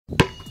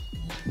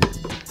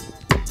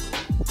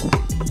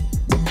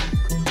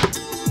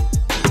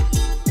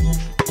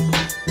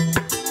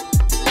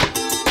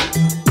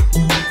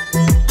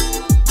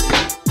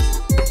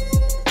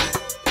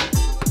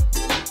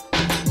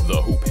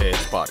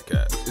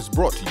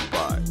brought to you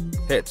by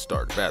Head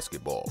Start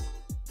Basketball.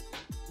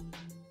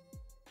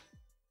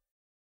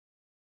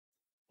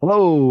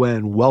 Hello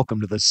and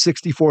welcome to the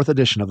 64th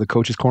edition of the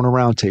Coach's Corner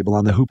Roundtable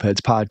on the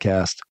Hoopheads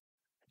podcast.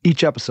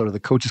 Each episode of the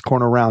Coach's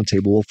Corner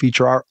Roundtable will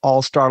feature our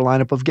all-star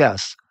lineup of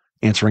guests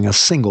answering a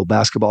single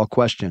basketball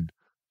question.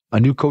 A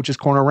new Coach's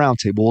Corner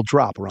Roundtable will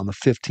drop around the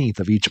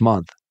 15th of each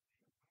month.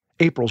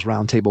 April's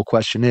Roundtable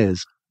question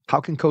is,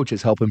 how can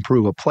coaches help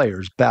improve a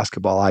player's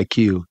basketball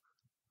IQ?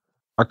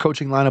 Our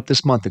coaching lineup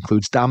this month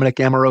includes Dominic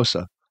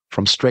Amorosa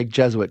from Strake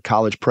Jesuit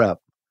College Prep,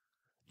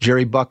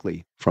 Jerry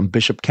Buckley from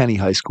Bishop Kenny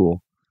High School,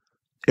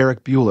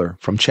 Erik Buehler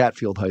from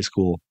Chatfield High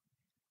School,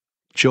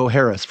 Joe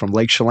Harris from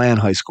Lake Chelan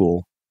High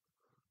School,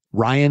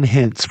 Ryan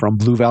Hintz from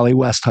Blue Valley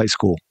West High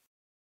School,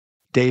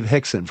 Dave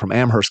Hixon from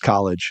Amherst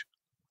College,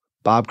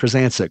 Bob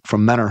Krizancic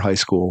from Menor High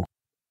School,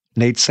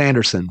 Nate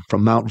Sanderson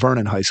from Mount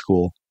Vernon High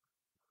School,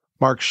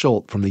 Mark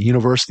Schult from the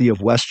University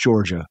of West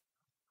Georgia,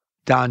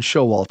 Don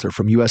Showalter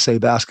from USA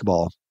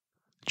Basketball,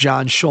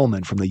 John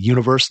Shulman from the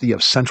University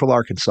of Central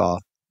Arkansas,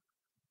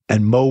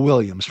 and Mo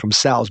Williams from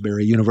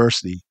Salisbury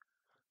University.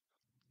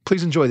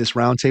 Please enjoy this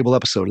roundtable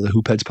episode of the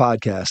Hoopheads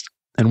podcast,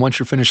 and once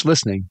you're finished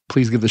listening,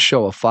 please give the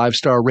show a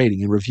 5-star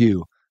rating and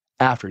review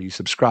after you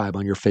subscribe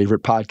on your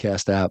favorite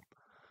podcast app.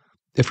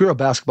 If you're a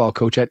basketball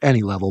coach at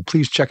any level,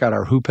 please check out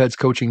our Hoopheads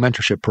Coaching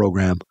Mentorship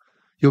Program.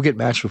 You'll get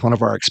matched with one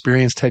of our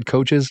experienced head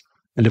coaches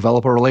and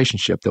develop a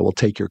relationship that will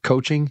take your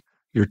coaching,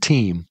 your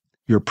team,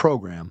 your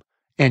program,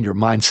 and your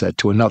mindset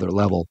to another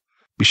level.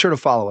 Be sure to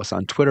follow us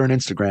on Twitter and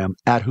Instagram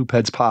at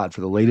HoopheadsPod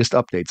for the latest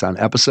updates on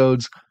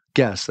episodes,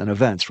 guests, and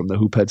events from the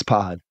Hoopheads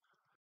Pod.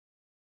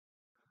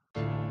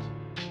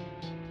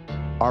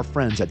 Our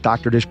friends at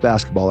Dr. Dish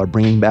Basketball are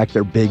bringing back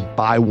their big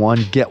buy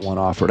one, get one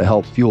offer to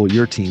help fuel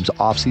your team's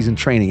off-season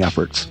training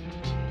efforts.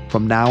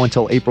 From now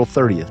until April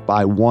 30th,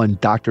 buy one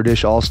Dr.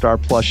 Dish All-Star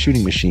Plus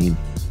shooting machine,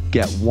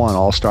 get one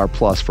All-Star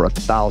Plus for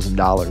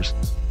 $1,000.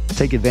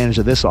 Take advantage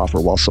of this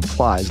offer while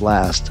supplies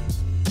last.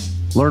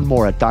 Learn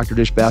more at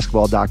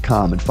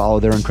drdishbasketball.com and follow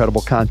their incredible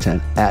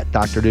content at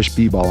Dr. Dish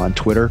B-Ball on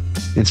Twitter,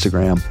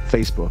 Instagram,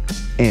 Facebook,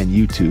 and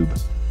YouTube.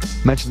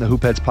 Mention the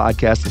Hoopheads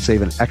podcast and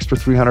save an extra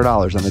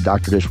 $300 on the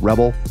Dr. Dish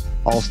Rebel,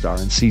 All-Star,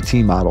 and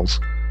CT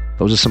models.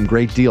 Those are some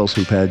great deals,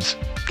 Hoopheads.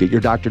 Get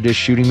your Dr. Dish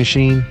shooting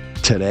machine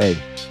today.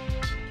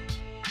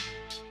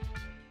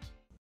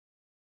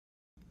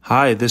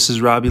 Hi, this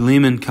is Robbie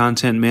Lehman,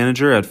 Content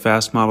Manager at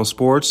Fast Model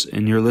Sports,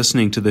 and you're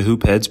listening to the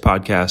Hoopheads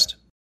podcast.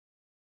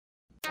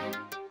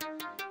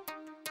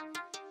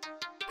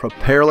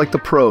 Prepare like the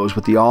pros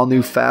with the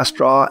all-new Fast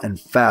Draw and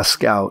Fast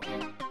Scout.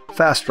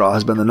 Fast Draw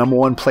has been the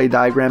 #1 play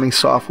diagramming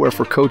software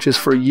for coaches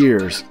for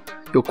years.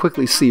 You'll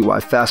quickly see why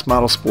Fast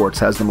Model Sports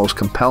has the most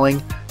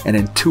compelling and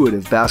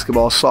intuitive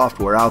basketball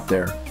software out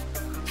there.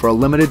 For a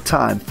limited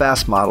time,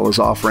 Fast Model is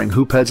offering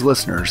Hoopheads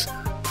listeners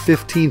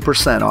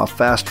 15% off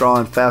Fast Draw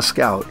and Fast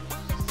Scout.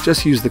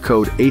 Just use the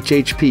code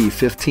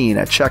HHP15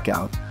 at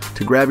checkout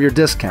to grab your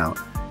discount,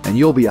 and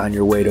you'll be on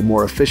your way to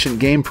more efficient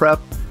game prep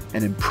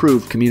and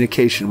improved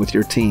communication with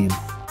your team.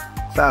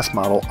 Fast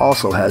Model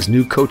also has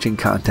new coaching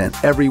content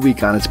every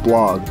week on its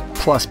blog,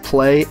 plus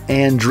play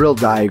and drill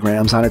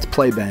diagrams on its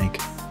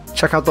Playbank.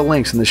 Check out the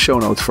links in the show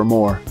notes for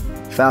more.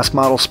 Fast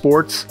Model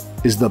Sports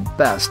is the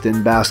best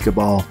in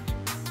basketball.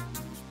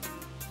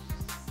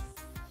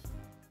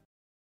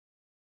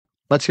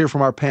 Let's hear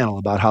from our panel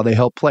about how they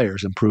help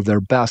players improve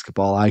their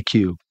basketball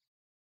IQ.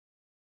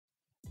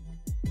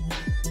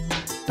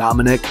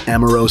 Dominic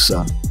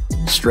Amorosa,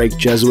 Strake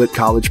Jesuit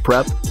College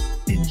Prep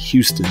in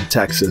Houston,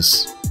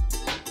 Texas.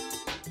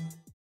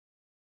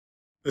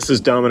 This is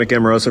Dominic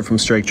Amorosa from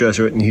Strake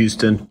Jesuit in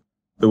Houston.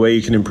 The way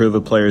you can improve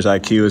a player's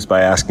IQ is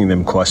by asking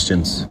them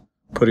questions,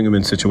 putting them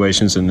in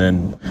situations, and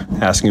then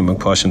asking them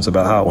questions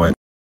about how it went.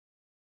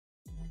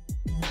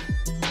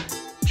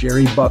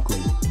 Jerry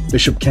Buckley,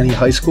 Bishop Kenny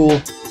High School,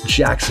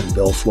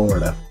 Jacksonville,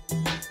 Florida.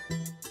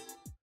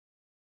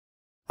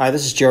 Hi,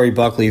 this is Jerry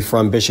Buckley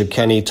from Bishop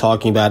Kenny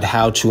talking about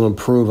how to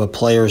improve a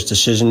player's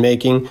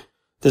decision-making.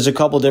 There's a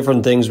couple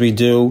different things we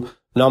do.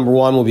 Number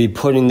one will be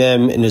putting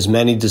them in as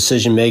many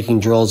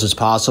decision-making drills as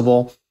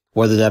possible,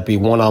 whether that be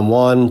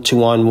 1-on-1,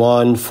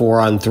 2-on-1,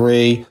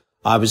 4-on-3,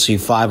 obviously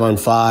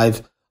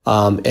 5-on-5.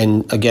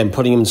 And again,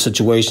 putting them in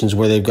situations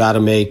where they've got to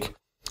make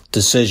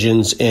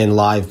decisions in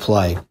live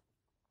play.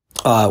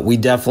 We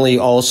definitely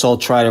also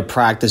try to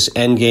practice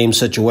end game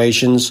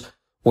situations,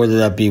 whether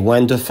that be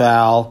when to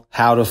foul,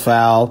 how to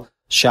foul,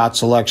 shot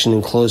selection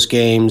in close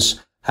games,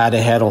 how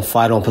to head on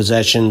fight on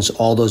possessions,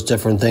 all those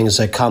different things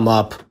that come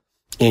up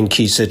in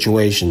key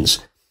situations.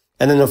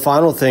 And then the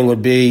final thing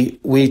would be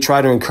we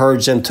try to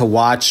encourage them to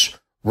watch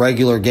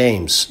regular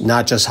games,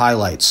 not just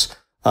highlights,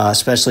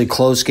 especially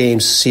close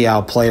games, to see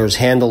how players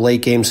handle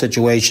late game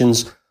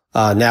situations.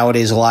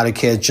 Nowadays, a lot of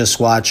kids just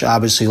watch,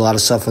 obviously, a lot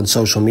of stuff on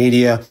social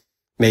media,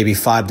 maybe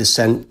 5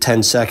 to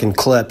 10 second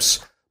clips.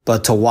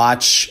 But to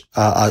watch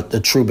a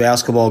true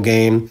basketball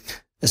game,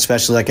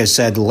 especially, like I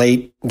said,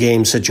 late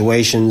game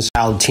situations,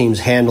 how teams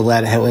handle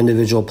that, how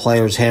individual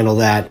players handle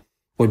that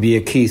would be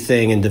a key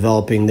thing in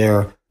developing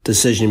their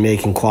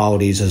decision-making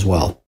qualities as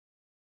well.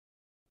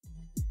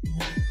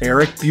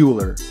 Erik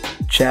Buehler,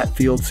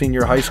 Chatfield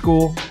Senior High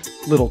School,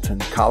 Littleton,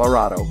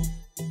 Colorado.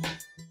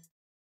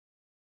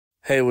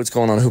 Hey, what's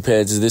going on,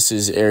 Hoopheads? This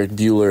is Erik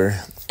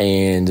Buehler,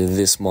 and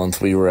this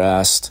month we were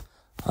asked,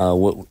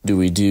 what do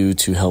we do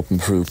to help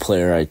improve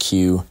player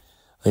IQ?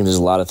 I think there's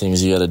a lot of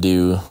things you got to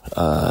do.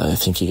 I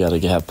think you got to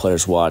have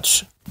players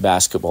watch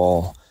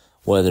basketball,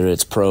 whether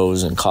it's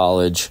pros in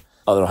college,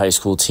 other high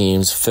school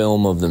teams,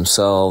 film of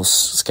themselves,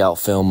 scout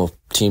film of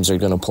teams they're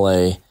going to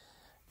play.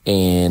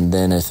 And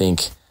then I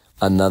think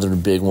another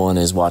big one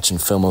is watching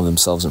film of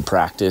themselves in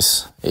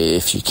practice,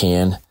 if you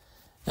can,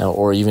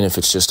 or even if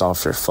it's just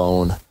off their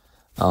phone,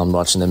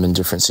 watching them in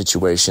different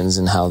situations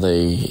and how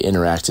they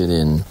interacted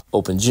in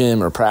open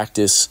gym or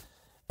practice.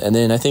 And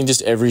then I think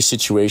just every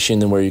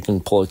situation where you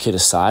can pull a kid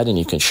aside and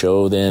you can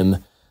show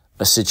them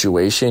a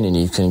situation and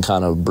you can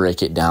kind of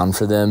break it down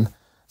for them,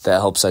 that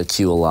helps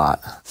IQ a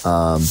lot.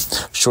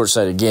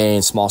 Short-sighted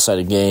games,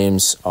 small-sided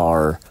games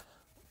are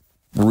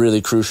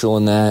really crucial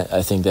in that.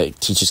 I think that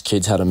teaches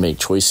kids how to make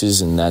choices,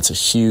 and that's a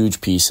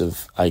huge piece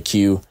of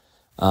IQ.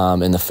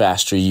 And the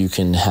faster you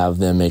can have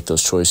them make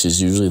those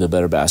choices, usually the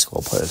better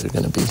basketball players they're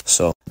going to be.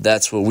 So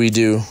that's what we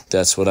do.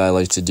 That's what I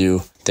like to do.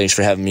 Thanks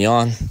for having me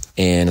on,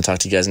 and I'll talk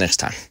to you guys next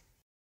time.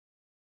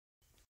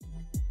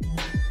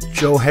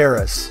 Joe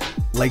Harris,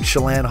 Lake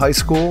Chelan High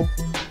School,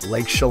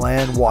 Lake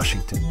Chelan,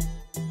 Washington.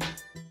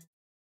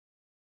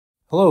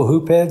 Hello,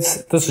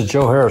 Hoopheads. This is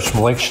Joe Harris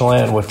from Lake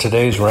Chelan with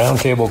today's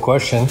roundtable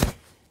question.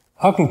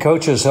 How can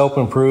coaches help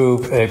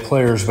improve a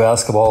player's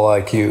basketball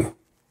IQ?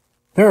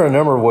 There are a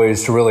number of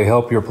ways to really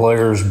help your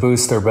players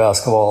boost their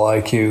basketball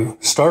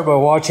IQ. Start by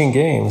watching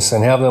games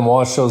and have them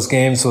watch those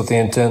games with the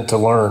intent to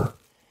learn.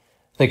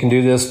 They can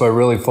do this by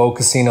really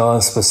focusing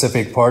on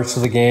specific parts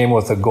of the game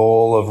with the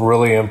goal of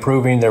really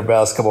improving their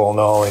basketball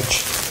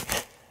knowledge.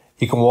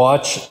 You can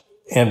watch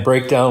and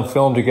break down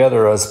film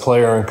together as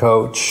player and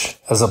coach.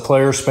 As a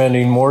player,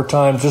 spending more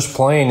time just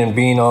playing and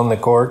being on the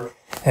court,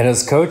 and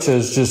as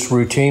coaches, just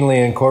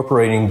routinely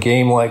incorporating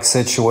game-like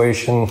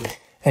situation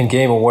and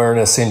game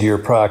awareness into your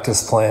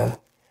practice plan.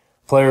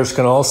 Players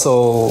can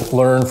also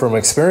learn from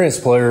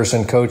experienced players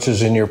and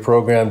coaches in your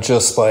program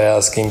just by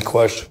asking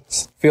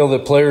questions. I feel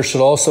that players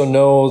should also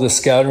know the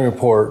scouting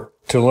report.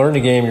 To learn the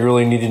game, you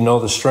really need to know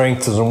the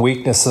strengths and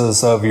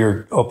weaknesses of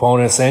your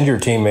opponents and your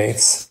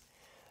teammates.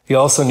 You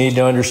also need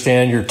to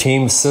understand your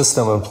team's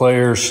system, and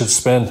players should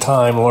spend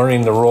time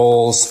learning the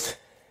roles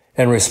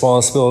and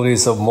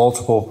responsibilities of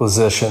multiple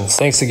positions.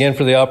 Thanks again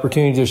for the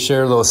opportunity to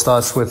share those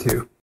thoughts with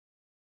you.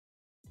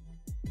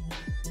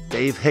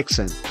 Dave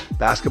Hixon,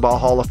 Basketball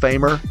Hall of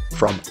Famer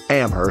from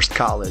Amherst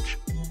College.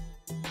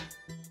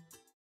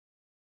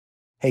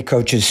 Hey,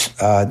 coaches.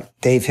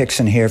 Dave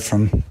Hixon here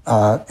from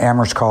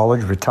Amherst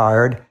College,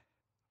 retired.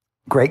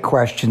 Great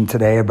question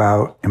today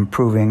about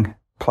improving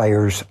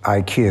players'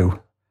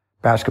 IQ,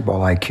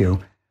 basketball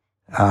IQ.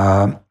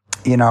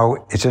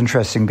 It's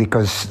interesting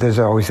because there's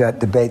always that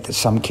debate that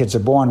some kids are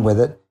born with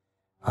it.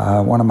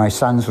 One of my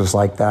sons was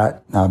like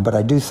that, but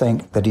I do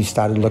think that he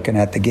started looking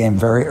at the game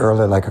very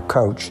early like a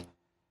coach.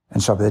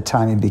 And so by the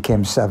time he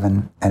became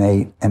 7 and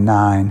 8 and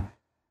 9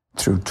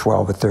 through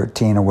 12 or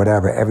 13 or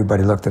whatever,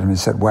 everybody looked at him and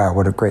said, wow,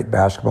 what a great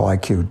basketball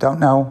IQ. Don't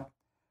know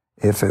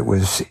if it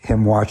was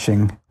him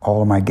watching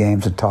all of my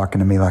games and talking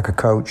to me like a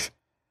coach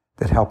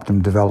that helped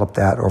him develop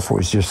that, or if it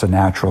was just a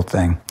natural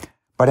thing.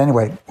 But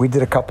anyway, we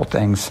did a couple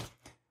things.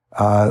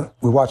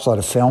 We watched a lot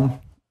of film.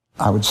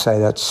 I would say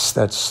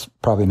that's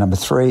probably number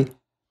 3.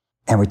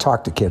 And we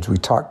talked to kids. We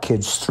talked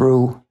kids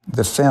through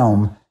the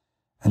film,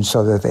 and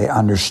so that they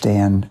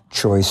understand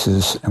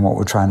choices and what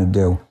we're trying to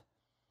do.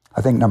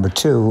 I think number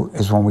 2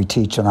 is when we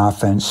teach an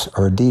offense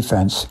or a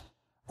defense,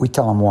 we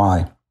tell them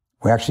why.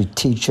 We actually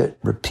teach it,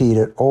 repeat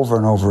it over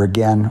and over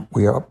again.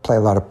 We play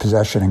a lot of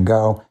possession and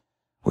go,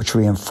 which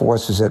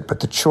reinforces it.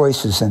 But the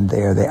choices in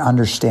there, they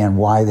understand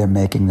why they're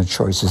making the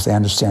choices. They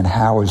understand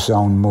how a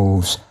zone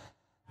moves.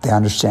 They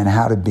understand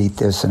how to beat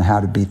this and how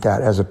to beat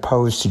that, as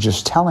opposed to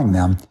just telling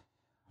them.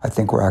 I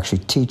think we're actually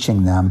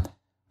teaching them,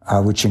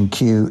 which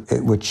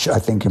I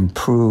think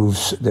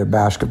improves their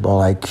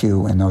basketball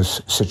IQ in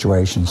those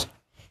situations.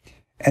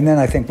 And then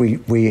I think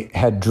we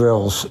had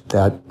drills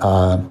that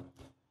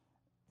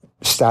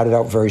started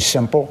out very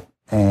simple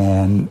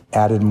and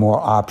added more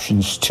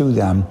options to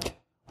them,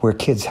 where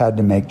kids had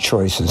to make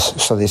choices.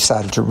 So they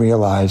started to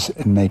realize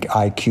and make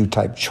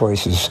IQ-type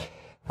choices.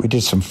 We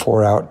did some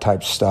 4-out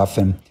type stuff,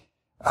 and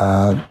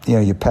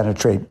you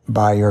penetrate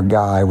by your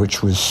guy,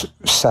 which was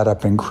set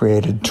up and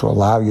created to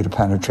allow you to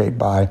penetrate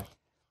by.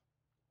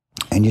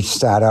 And you'd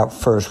start out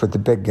first with the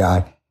big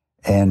guy.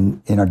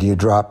 And, do you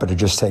drop it or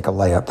just take a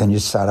layup? Then you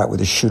start out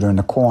with a shooter in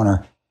the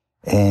corner.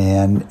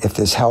 And if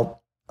there's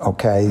help,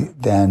 okay,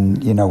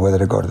 then you know whether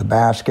to go to the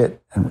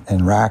basket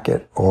and rack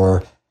it,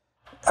 or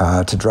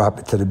to drop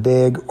it to the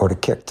big, or to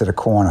kick to the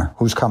corner.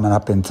 Who's coming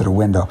up into the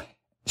window?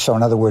 So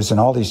in other words, in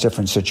all these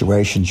different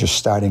situations, you're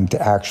starting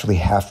to actually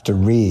have to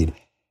read.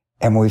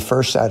 And when we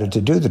first started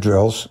to do the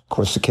drills, of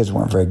course, the kids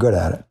weren't very good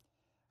at it.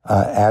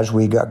 As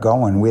we got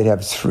going, we'd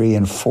have 3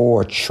 and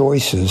 4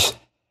 choices,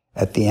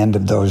 at the end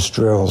of those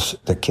drills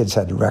the kids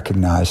had to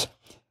recognize.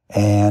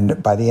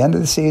 And by the end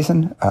of the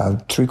season,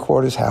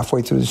 3/4,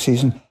 halfway through the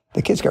season,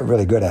 the kids got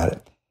really good at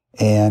it.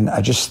 And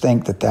I just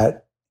think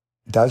that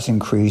does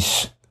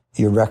increase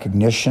your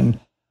recognition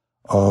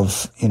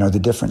of, the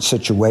different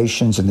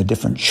situations and the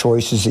different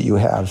choices that you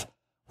have,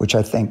 which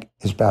I think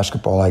is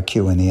basketball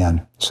IQ in the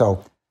end.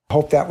 So I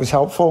hope that was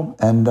helpful,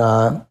 and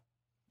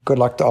good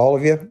luck to all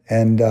of you.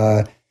 And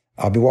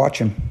I'll be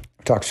watching.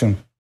 Talk soon.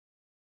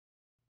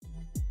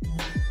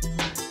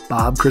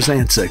 Bob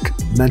Krizancic,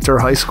 Mentor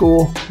High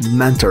School,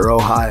 Mentor,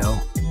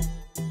 Ohio.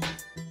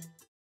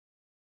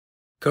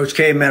 Coach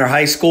K, Mentor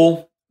High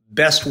School,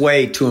 best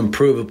way to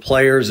improve a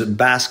player's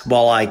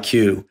basketball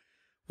IQ,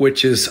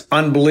 which is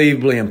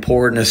unbelievably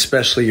important,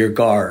 especially your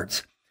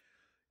guards.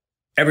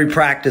 Every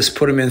practice,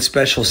 put them in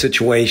special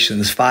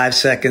situations. 5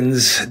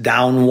 seconds,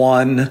 down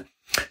 1,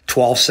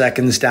 12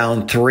 seconds,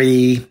 down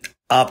 3,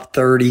 up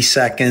 30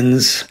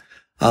 seconds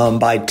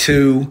by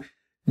 2.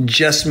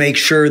 Just make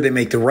sure they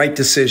make the right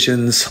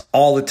decisions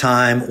all the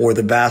time, or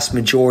the vast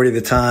majority of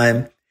the time.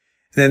 And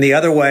then the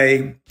other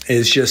way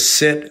is just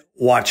sit,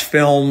 watch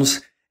films,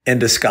 and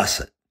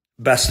discuss it.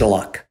 Best of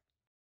luck.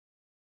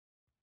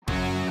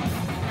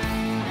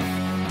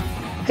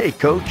 Hey,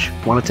 Coach,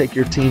 want to take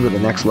your team to the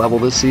next level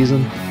this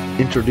season?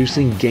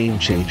 Introducing Game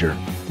Changer,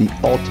 the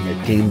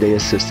ultimate game day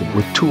assistant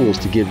with tools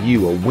to give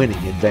you a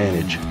winning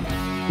advantage.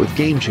 With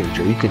Game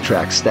Changer, you can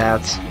track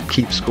stats,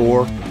 keep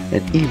score,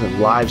 and even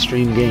live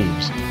stream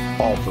games,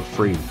 all for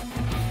free.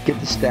 Get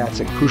the stats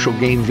and crucial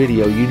game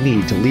video you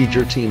need to lead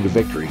your team to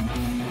victory,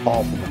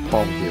 all from the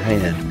palm of your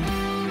hand.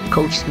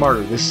 Coach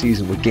smarter this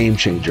season with Game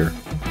Changer.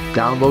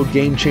 Download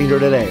Game Changer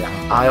today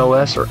on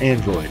iOS or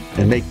Android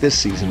and make this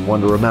season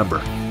one to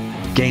remember.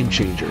 Game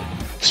Changer.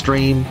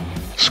 Stream,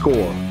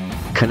 score,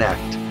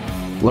 connect.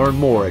 Learn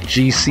more at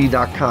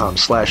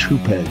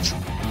gc.com/hoopheads.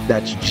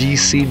 That's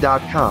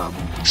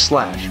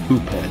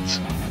gc.com/hoopheads.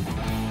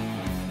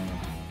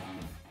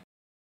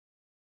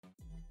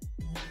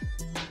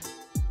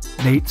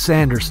 Nate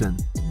Sanderson,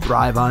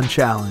 Thrive on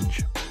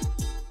Challenge.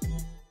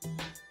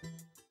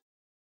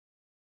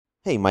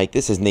 Hey Mike,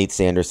 this is Nate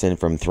Sanderson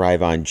from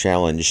Thrive on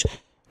Challenge.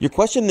 Your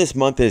question this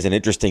month is an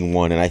interesting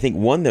one, and I think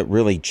one that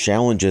really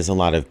challenges a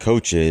lot of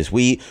coaches.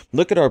 We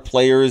look at our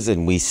players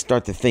and we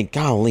start to think,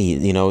 golly,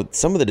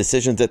 some of the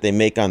decisions that they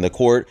make on the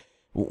court,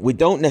 we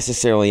don't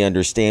necessarily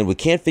understand. We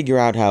can't figure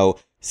out how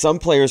some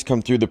players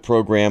come through the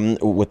program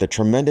with a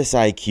tremendous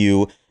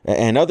IQ,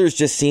 and others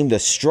just seem to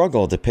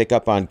struggle to pick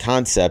up on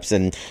concepts.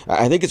 And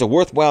I think it's a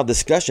worthwhile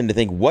discussion to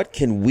think, what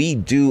can we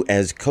do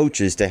as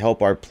coaches to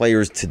help our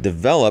players to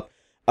develop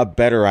a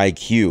better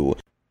IQ?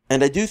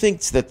 And I do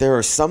think that there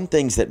are some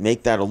things that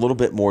make that a little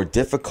bit more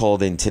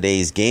difficult in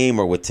today's game,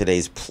 or with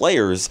today's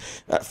players,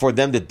 for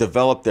them to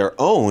develop their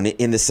own,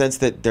 in the sense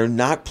that they're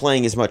not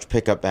playing as much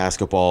pickup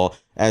basketball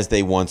as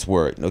they once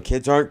were.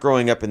 Kids aren't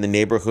growing up in the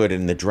neighborhood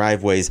and in the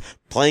driveways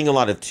playing a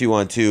lot of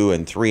 2-on-2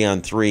 and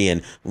 3-on-3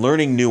 and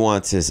learning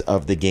nuances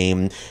of the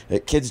game.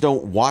 Kids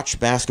don't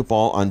watch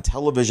basketball on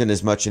television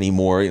as much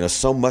anymore.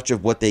 So much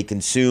of what they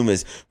consume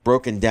is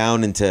broken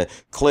down into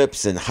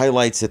clips and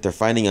highlights that they're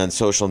finding on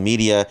social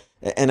media.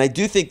 And I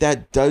do think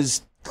that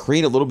does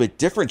create a little bit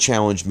different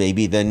challenge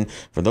maybe than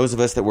for those of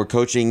us that were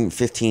coaching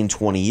 15,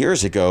 20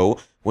 years ago,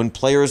 when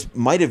players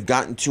might have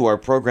gotten to our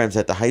programs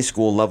at the high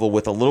school level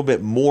with a little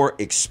bit more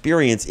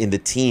experience in the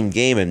team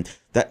game. And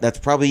that's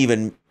probably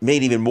even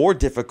made even more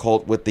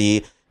difficult with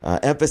the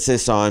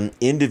emphasis on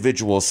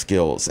individual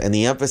skills and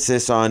the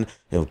emphasis on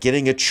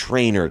getting a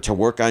trainer to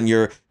work on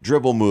your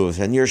dribble moves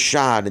and your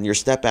shot and your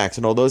step backs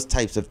and all those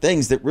types of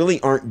things that really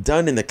aren't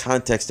done in the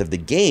context of the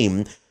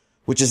game,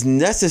 which is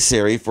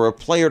necessary for a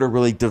player to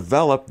really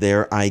develop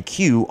their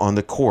IQ on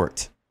the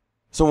court.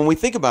 So when we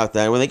think about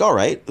that, we think, all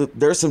right,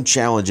 there's some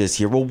challenges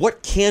here. Well,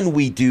 what can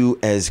we do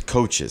as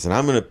coaches? And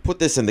I'm going to put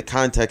this in the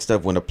context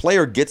of when a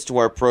player gets to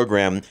our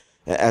program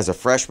as a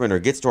freshman or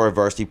gets to our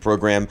varsity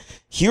program,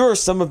 here are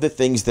some of the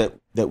things that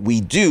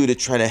we do to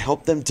try to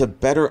help them to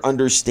better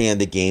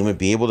understand the game and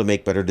be able to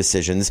make better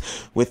decisions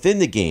within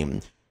the game.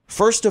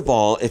 First of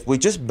all, if we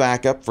just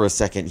back up for a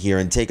second here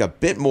and take a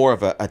bit more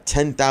of a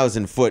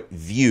 10,000-foot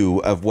view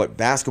of what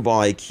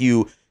basketball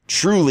IQ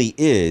truly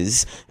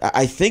is,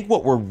 I think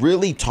what we're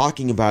really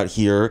talking about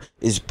here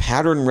is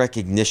pattern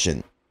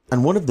recognition.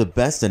 And one of the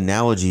best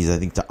analogies, I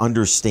think, to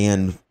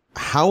understand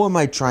how am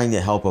I trying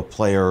to help a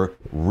player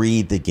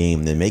read the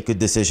game and make good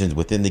decisions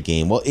within the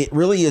game? Well, it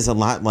really is a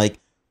lot like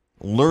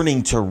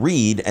learning to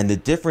read, and the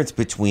difference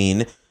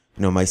between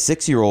my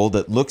 6-year-old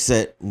that looks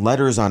at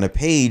letters on a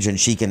page and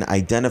she can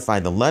identify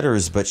the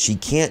letters, but she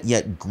can't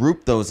yet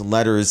group those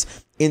letters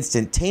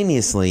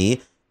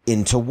instantaneously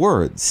into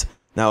words.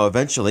 Now,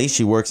 eventually,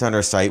 she works on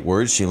her sight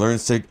words. She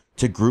learns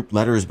to group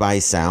letters by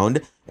sound.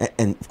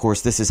 And of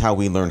course, this is how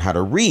we learn how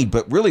to read.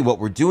 But really what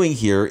we're doing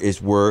here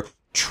is we're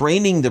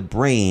training the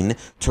brain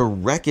to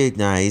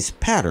recognize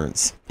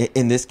patterns.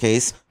 In this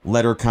case,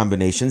 letter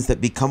combinations that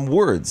become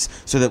words.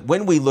 So that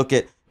when we look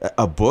at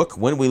a book,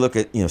 when we look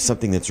at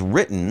something that's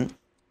written,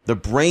 The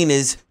brain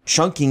is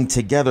chunking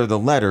together the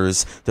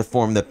letters to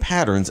form the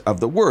patterns of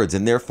the words,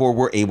 and therefore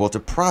we're able to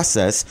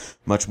process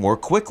much more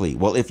quickly.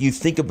 Well, if you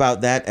think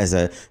about that as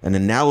an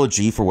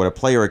analogy for what a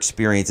player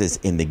experiences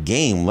in the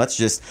game, let's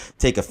just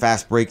take a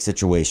fast break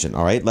situation,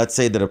 all right? Let's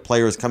say that a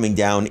player is coming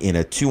down in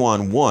a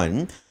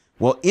 2-on-1.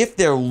 Well, if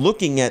they're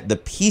looking at the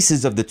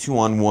pieces of the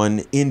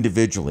 2-on-1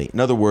 individually, in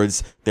other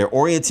words, they're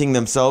orienting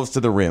themselves to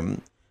the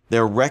rim,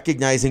 they're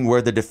recognizing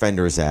where the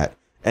defender is at,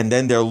 and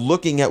then they're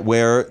looking at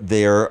where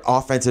their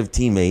offensive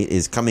teammate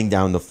is coming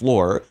down the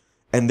floor,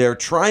 and they're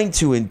trying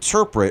to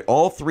interpret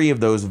all three of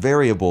those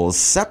variables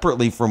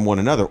separately from one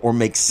another or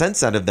make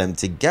sense out of them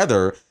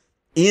together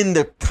in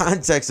the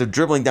context of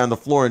dribbling down the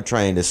floor and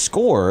trying to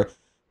score.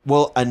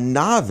 Well, a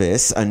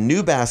novice, a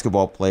new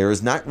basketball player,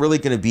 is not really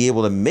going to be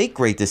able to make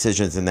great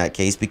decisions in that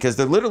case because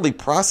they're literally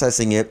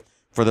processing it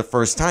for the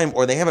first time,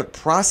 or they haven't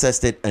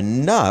processed it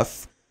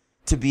enough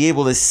to be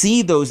able to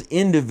see those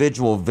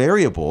individual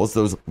variables,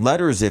 those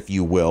letters, if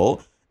you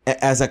will,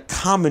 as a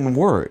common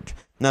word.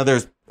 Now,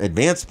 there's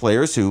advanced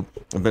players who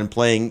have been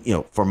playing,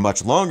 for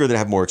much longer, that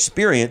have more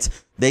experience.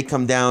 They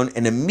come down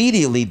and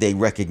immediately they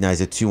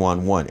recognize a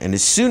 2-on-1. And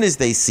as soon as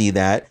they see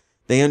that,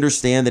 they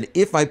understand that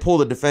if I pull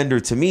the defender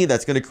to me,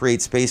 that's going to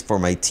create space for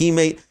my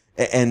teammate,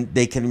 and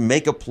they can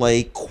make a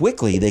play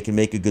quickly. They can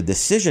make a good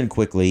decision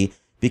quickly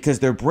because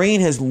their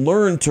brain has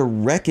learned to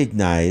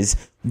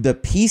recognize the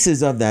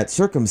pieces of that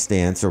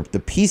circumstance or the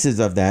pieces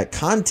of that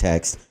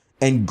context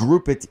and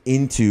group it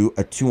into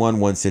a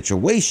 2-on-1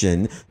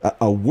 situation,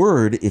 a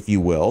word, if you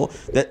will,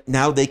 that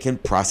now they can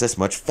process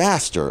much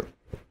faster.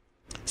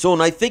 So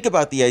when I think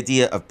about the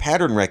idea of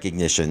pattern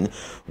recognition,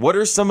 what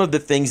are some of the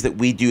things that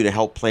we do to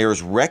help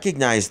players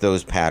recognize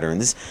those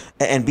patterns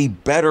and be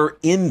better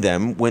in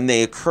them when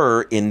they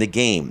occur in the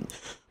game?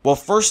 Well,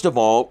 first of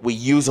all, we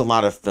use a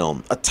lot of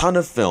film, a ton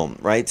of film,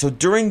 right? So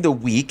during the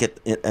week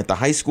at the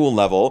high school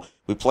level,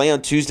 we play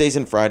on Tuesdays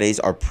and Fridays.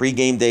 Our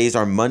pregame days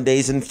are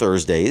Mondays and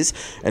Thursdays.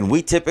 And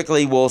we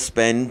typically will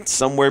spend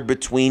somewhere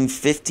between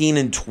 15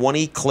 and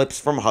 20 clips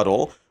from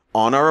huddle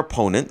on our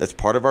opponent. That's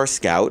part of our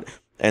scout.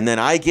 And then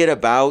I get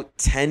about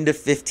 10 to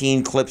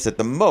 15 clips at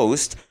the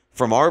most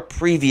from our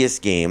previous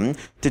game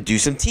to do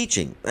some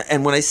teaching.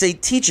 And when I say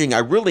teaching, I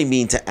really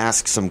mean to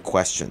ask some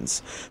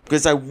questions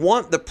because I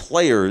want the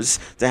players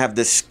to have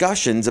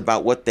discussions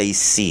about what they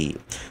see.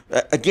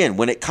 Again,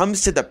 when it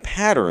comes to the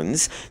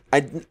patterns,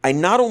 I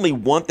not only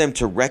want them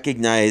to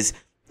recognize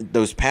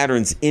those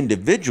patterns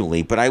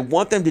individually, but I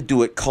want them to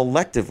do it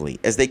collectively.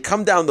 As they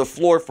come down the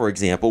floor, for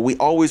example, we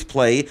always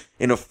play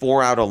in a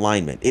 4-out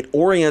alignment. It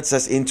orients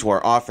us into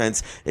our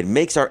offense. It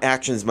makes our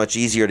actions much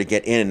easier to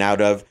get in and out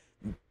of,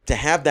 to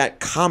have that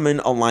common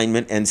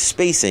alignment and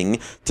spacing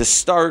to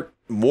start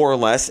more or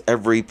less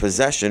every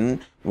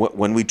possession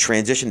when we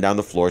transition down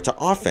the floor to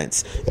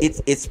offense.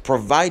 It's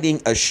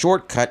providing a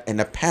shortcut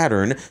and a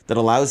pattern that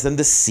allows them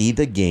to see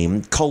the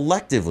game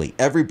collectively.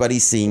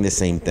 Everybody's seeing the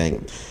same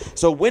thing.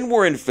 So when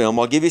we're in film,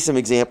 I'll give you some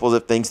examples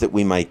of things that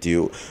we might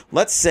do.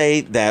 Let's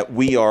say that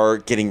we are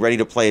getting ready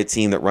to play a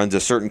team that runs a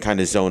certain kind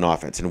of zone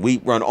offense, and we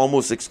run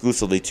almost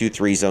exclusively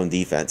 2-3 zone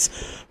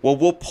defense. Well,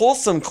 we'll pull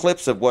some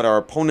clips of what our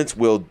opponents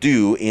will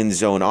do in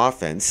zone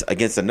offense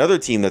against another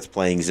team that's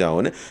playing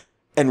zone.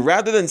 And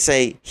rather than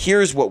say,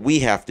 here's what we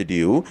have to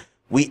do,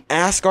 we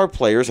ask our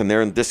players, and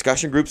they're in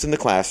discussion groups in the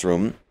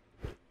classroom,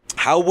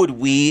 how would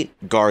we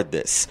guard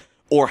this?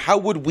 Or how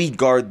would we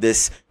guard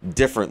this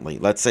differently?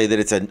 Let's say that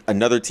it's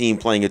another team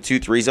playing a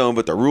 2-3 zone,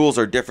 but the rules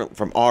are different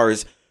from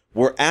ours.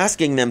 We're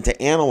asking them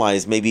to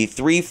analyze maybe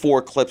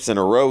 3-4 clips in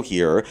a row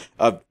here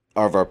of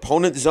our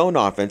opponent's zone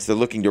offense. They're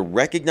looking to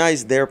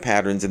recognize their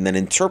patterns and then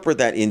interpret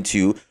that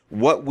into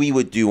what we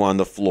would do on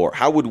the floor.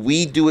 How would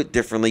we do it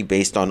differently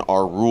based on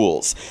our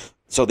rules?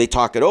 So they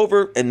talk it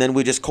over, and then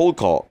we just cold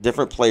call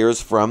different players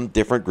from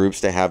different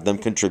groups to have them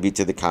contribute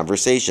to the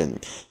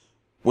conversation.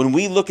 When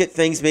we look at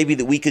things maybe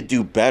that we could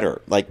do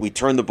better, like we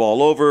turn the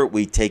ball over,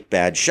 we take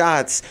bad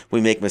shots,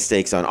 we make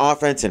mistakes on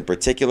offense in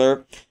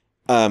particular,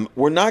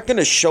 we're not going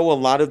to show a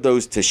lot of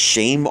those to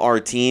shame our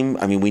team.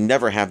 I mean, we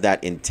never have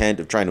that intent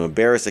of trying to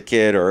embarrass a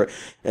kid or,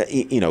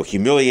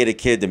 humiliate a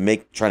kid to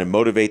trying to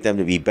motivate them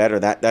to be better.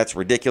 That's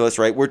ridiculous,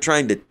 right? We're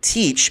trying to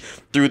teach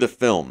through the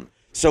film.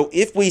 So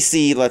if we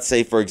see, let's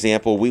say, for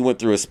example, we went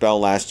through a spell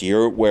last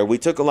year where we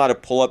took a lot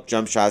of pull-up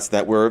jump shots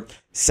that were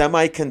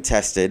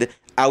semi-contested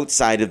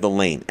outside of the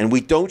lane, and we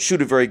don't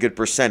shoot a very good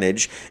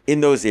percentage in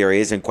those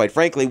areas, and quite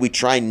frankly, we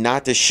try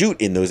not to shoot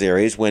in those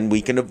areas when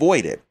we can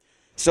avoid it.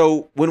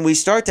 So when we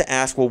start to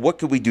ask, well, what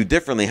could we do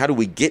differently? How do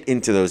we get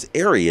into those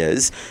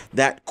areas?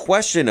 That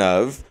question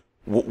of,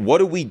 what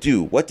do we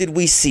do? What did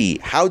we see?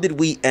 How did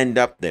we end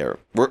up there?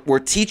 We're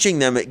teaching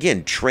them,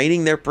 again,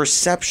 training their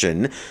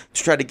perception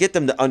to try to get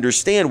them to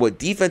understand what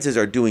defenses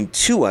are doing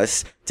to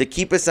us to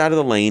keep us out of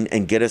the lane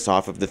and get us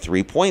off of the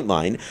three-point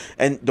line.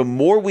 And the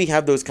more we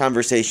have those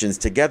conversations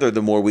together,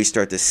 the more we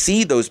start to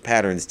see those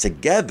patterns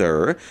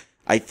together.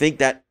 I think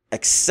that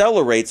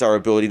accelerates our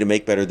ability to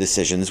make better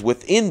decisions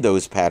within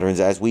those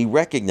patterns as we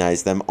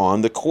recognize them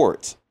on the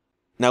court.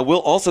 Now,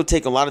 we'll also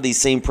take a lot of these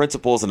same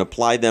principles and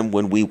apply them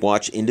when we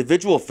watch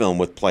individual film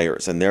with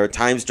players. And there are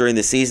times during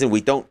the season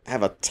we don't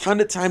have a ton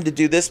of time to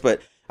do this,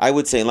 but I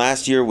would say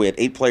last year we had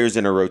 8 players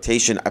in a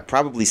rotation. I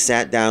probably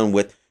sat down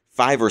with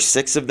 5 or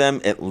 6 of them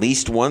at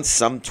least once,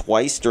 some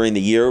twice during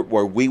the year,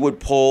 where we would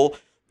pull,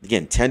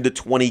 again, 10 to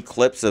 20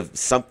 clips of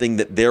something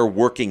that they're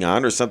working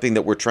on or something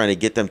that we're trying to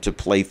get them to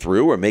play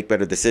through or make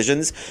better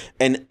decisions,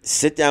 and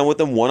sit down with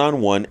them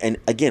one-on-one. And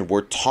again,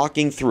 we're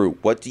talking through,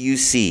 what do you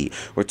see?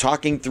 We're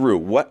talking through,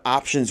 what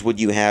options would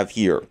you have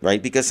here,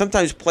 right? Because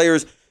sometimes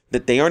players,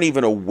 that they aren't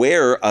even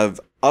aware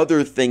of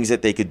other things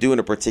that they could do in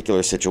a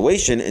particular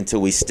situation until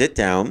we sit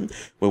down,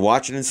 we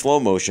watch it in slow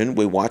motion,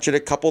 we watch it a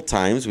couple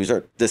times, we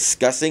start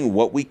discussing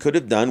what we could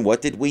have done, what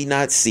did we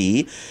not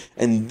see,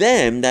 and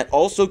then that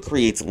also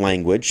creates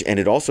language, and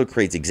it also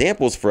creates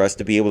examples for us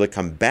to be able to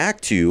come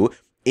back to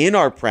in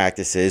our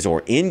practices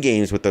or in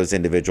games with those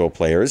individual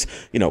players.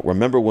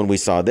 Remember when we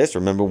saw this,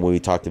 remember when we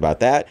talked about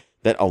that,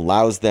 that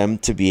allows them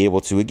to be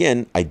able to,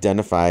 again,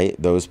 identify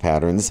those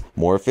patterns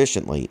more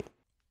efficiently.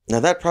 Now,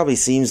 that probably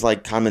seems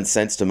like common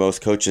sense to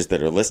most coaches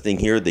that are listening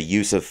here, the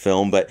use of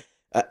film, but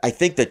I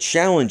think the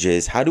challenge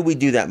is, how do we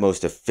do that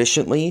most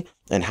efficiently?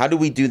 And how do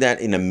we do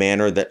that in a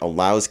manner that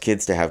allows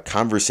kids to have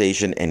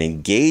conversation and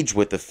engage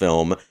with the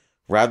film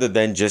rather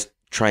than just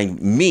trying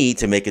me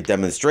to make a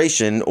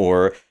demonstration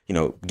or,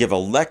 give a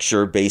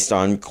lecture based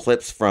on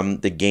clips from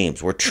the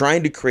games? We're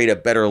trying to create a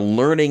better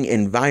learning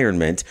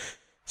environment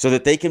so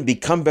that they can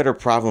become better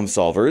problem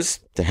solvers,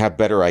 to have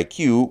better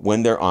IQ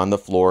when they're on the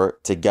floor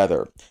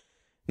together.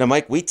 Now,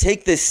 Mike, we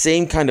take this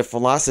same kind of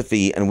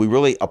philosophy and we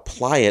really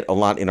apply it a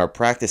lot in our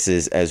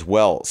practices as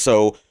well.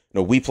 So,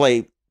 we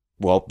play,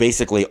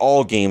 basically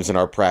all games in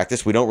our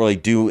practice. We don't really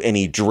do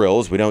any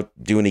drills. We don't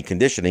do any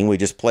conditioning. We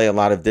just play a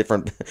lot of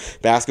different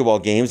basketball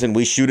games and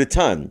we shoot a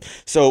ton.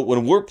 So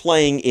when we're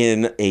playing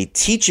in a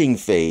teaching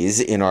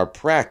phase in our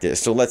practice,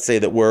 so let's say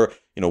that we're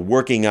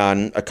working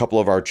on a couple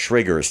of our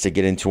triggers to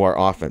get into our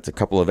offense, a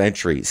couple of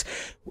entries.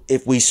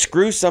 If we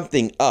screw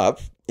something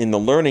up in the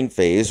learning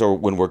phase or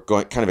when we're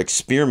kind of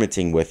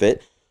experimenting with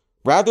it,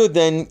 rather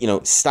than,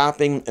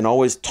 stopping and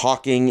always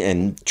talking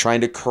and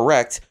trying to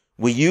correct,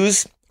 we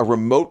use a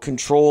remote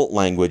control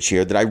language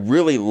here that I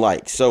really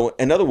like. So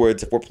in other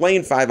words, if we're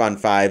playing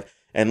 5-on-5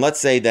 and let's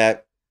say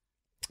that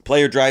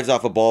player drives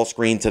off a ball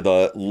screen to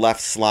the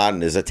left slot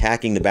and is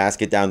attacking the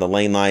basket down the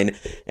lane line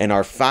and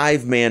our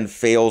 5-man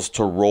fails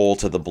to roll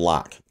to the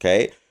block,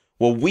 okay?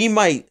 Well, we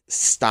might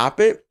stop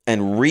it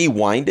and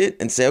rewind it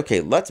and say,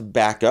 okay, let's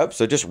back up.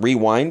 So just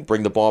rewind,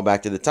 bring the ball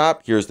back to the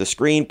top. Here's the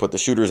screen, put the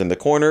shooters in the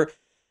corner.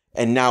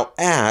 And now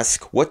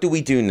ask, what do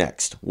we do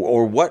next?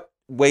 Or what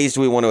ways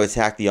do we want to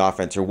attack the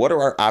offense? Or what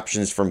are our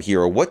options from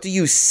here? Or what do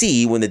you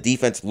see when the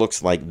defense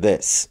looks like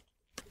this?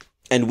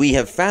 And we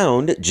have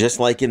found, just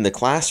like in the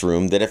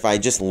classroom, that if I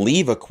just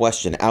leave a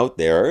question out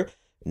there,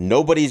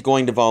 nobody's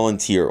going to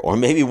volunteer, or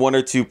maybe 1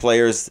 or 2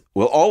 players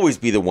will always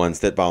be the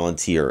ones that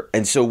volunteer.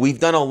 And so we've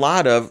done a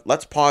lot of,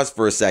 let's pause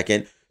for a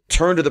second,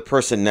 turn to the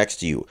person next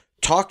to you,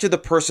 talk to the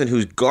person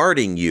who's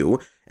guarding you,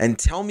 and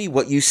tell me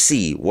what you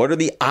see. What are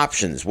the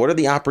options? What are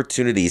the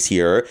opportunities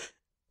here?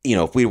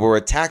 If we were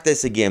to attack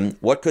this again,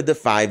 what could the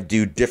 5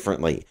 do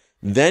differently?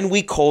 Then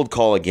we cold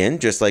call again,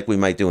 just like we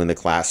might do in the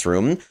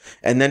classroom.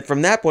 And then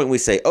from that point, we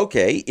say,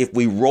 okay, if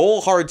we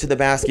roll hard to the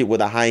basket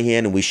with a high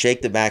hand and we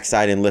shake the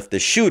backside and lift the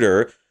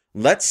shooter,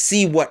 let's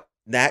see what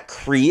that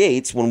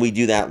creates when we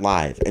do that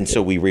live. And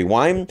so we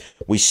rewind,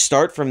 we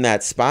start from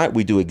that spot,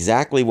 we do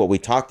exactly what we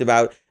talked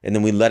about, and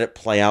then we let it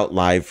play out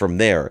live from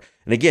there.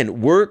 And again,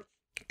 we're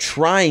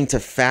trying to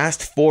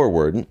fast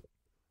forward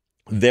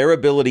their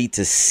ability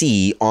to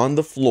see on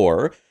the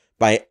floor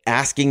by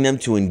asking them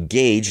to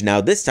engage,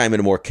 now this time in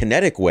a more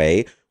kinetic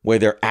way, where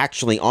they're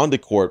actually on the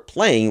court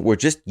playing. We're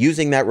just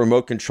using that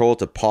remote control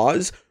to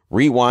pause,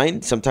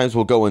 rewind. Sometimes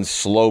we'll go in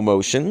slow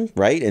motion,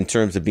 right, in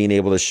terms of being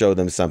able to show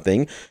them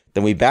something.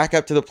 Then we back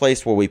up to the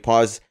place where we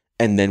pause,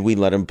 and then we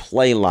let them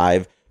play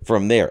live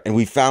from there. And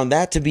we found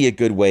that to be a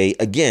good way,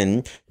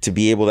 again, to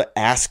be able to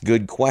ask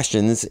good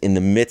questions in the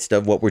midst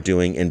of what we're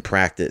doing in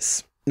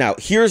practice. Now,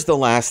 here's the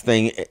last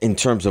thing in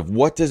terms of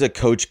what does a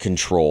coach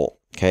control,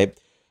 okay?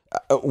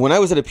 When I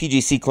was at a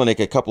PGC clinic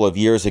a couple of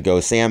years ago,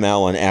 Sam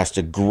Allen asked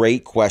a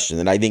great question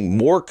that I think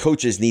more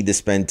coaches need to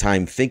spend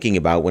time thinking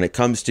about when it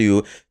comes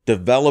to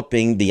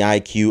developing the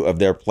IQ of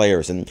their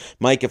players. And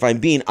Mike, if I'm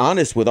being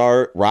honest with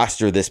our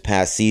roster this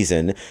past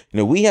season,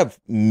 we have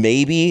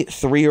maybe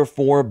 3 or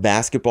 4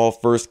 basketball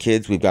first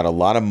kids. We've got a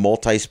lot of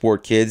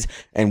multi-sport kids,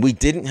 and we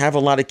didn't have a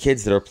lot of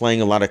kids that are playing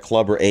a lot of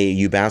club or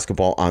AAU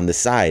basketball on the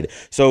side.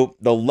 So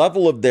the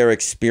level of their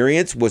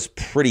experience was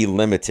pretty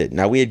limited.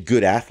 Now, we had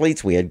good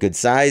athletes, we had good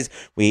size,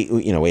 we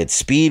had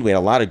speed, we had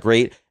a lot of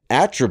great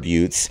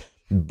attributes,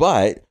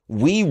 but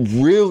we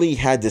really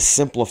had to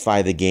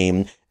simplify the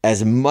game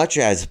as much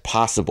as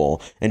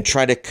possible and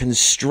try to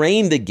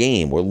constrain the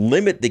game or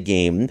limit the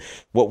game,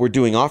 what we're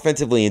doing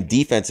offensively and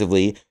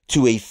defensively,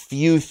 to a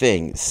few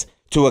things,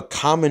 to a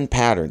common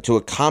pattern, to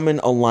a common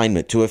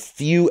alignment, to a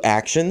few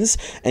actions,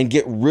 and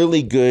get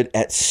really good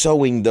at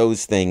sewing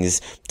those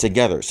things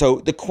together. So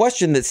the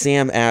question that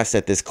Sam asked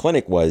at this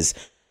clinic was,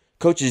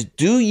 coaches,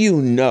 do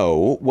you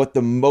know what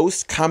the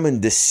most common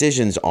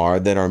decisions are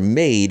that are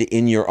made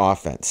in your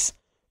offense?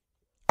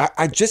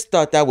 I just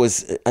thought that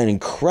was an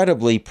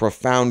incredibly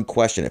profound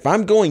question. If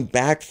I'm going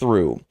back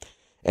through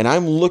and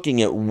I'm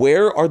looking at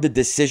where are the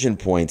decision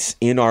points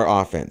in our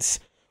offense,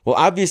 well,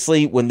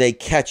 obviously, when they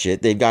catch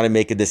it, they've got to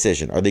make a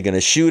decision. Are they going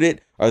to shoot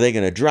it? Are they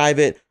going to drive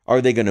it?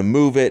 Are they going to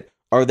move it?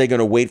 Are they going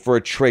to wait for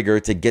a trigger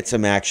to get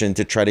some action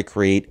to try to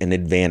create an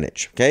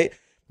advantage? Okay.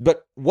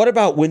 But what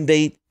about when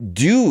they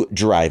do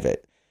drive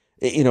it?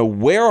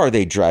 Where are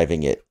they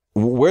driving it?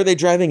 Where are they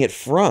driving it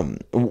from?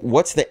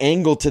 What's the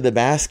angle to the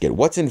basket?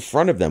 What's in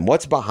front of them?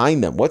 What's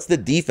behind them? What's the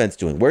defense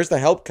doing? Where's the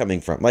help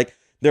coming from? Like,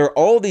 there are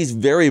all these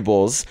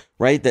variables,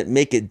 right, that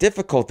make it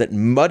difficult, that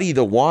muddy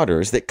the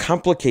waters, that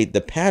complicate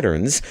the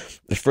patterns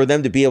for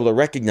them to be able to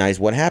recognize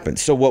what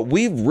happens. So what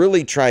we've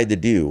really tried to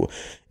do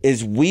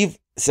is we've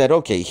said,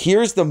 okay,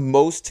 here's the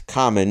most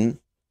common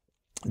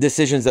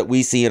decisions that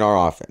we see in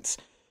our offense.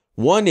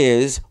 One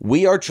is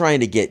we are trying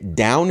to get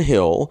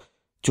downhill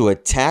to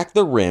attack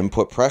the rim,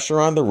 put pressure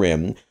on the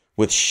rim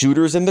with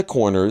shooters in the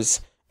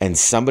corners and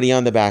somebody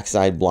on the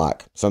backside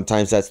block.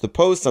 Sometimes that's the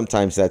post.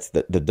 Sometimes that's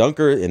the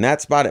dunker in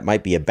that spot. It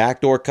might be a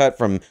backdoor cut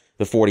from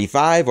the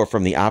 45 or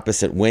from the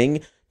opposite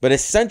wing. But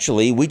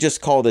essentially, we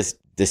just call this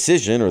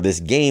decision or this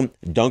game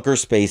dunker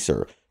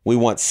spacer. We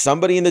want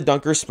somebody in the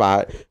dunker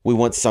spot. We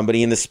want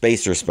somebody in the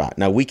spacer spot.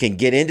 Now, we can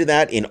get into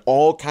that in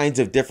all kinds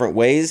of different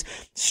ways.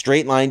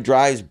 Straight line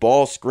drives,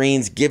 ball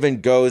screens, give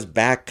and goes,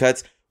 back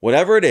cuts.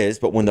 Whatever it is,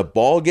 but when the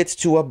ball gets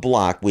to a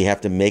block, we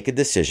have to make a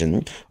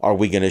decision. Are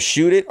we going to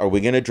shoot it? Are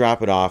we going to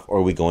drop it off? Or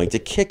are we going to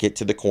kick it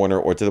to the corner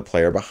or to the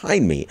player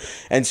behind me?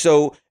 And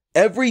so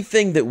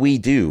everything that we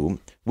do,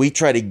 we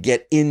try to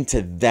get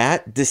into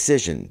that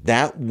decision,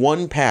 that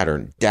one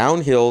pattern,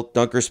 downhill,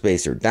 dunker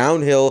spacer,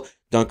 downhill,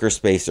 dunker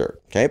spacer,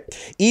 okay?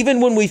 Even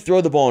when we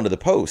throw the ball into the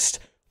post,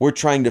 we're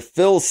trying to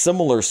fill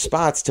similar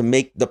spots to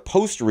make the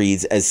post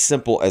reads as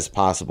simple as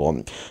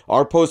possible.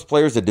 Our post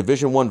player is a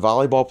Division I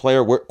volleyball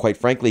player. We're quite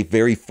frankly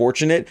very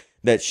fortunate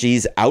that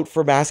she's out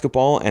for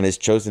basketball and has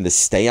chosen to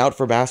stay out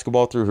for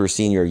basketball through her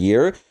senior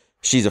year.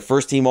 She's a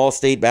first-team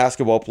All-State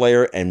basketball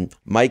player, and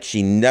Mike,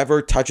 she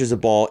never touches a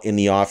ball in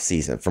the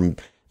offseason. From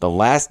the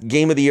last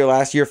game of the year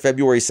last year,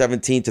 February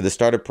 17th, to the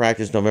start of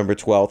practice, November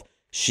 12th,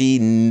 she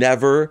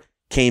never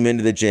came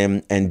into the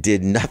gym and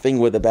did nothing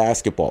with a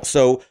basketball.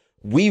 So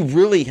we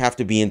really have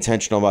to be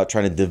intentional about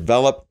trying to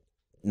develop,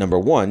 number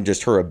one,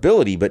 just her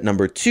ability, but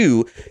number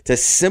two, to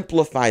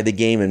simplify the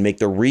game and make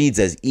the reads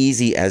as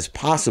easy as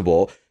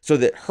possible so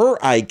that her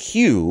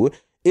IQ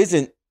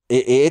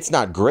it's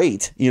not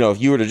great,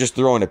 if you were to just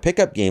throw in a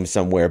pickup game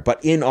somewhere,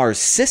 but in our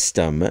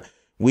system,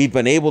 we've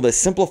been able to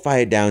simplify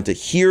it down to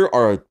here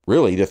are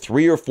really the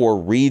 3 or 4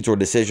 reads or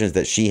decisions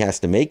that she has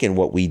to make in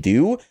what we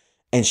do.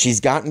 And she's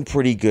gotten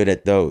pretty good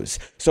at those.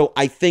 So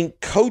I think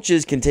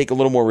coaches can take a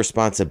little more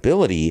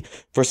responsibility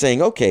for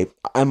saying, okay,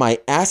 am I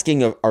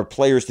asking our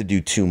players to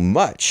do too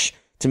much,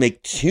 to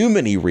make too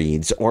many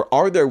reads, or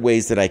are there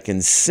ways that I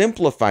can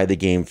simplify the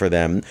game for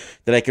them,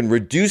 that I can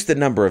reduce the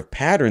number of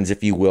patterns,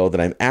 if you will, that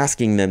I'm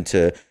asking them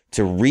to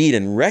read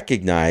and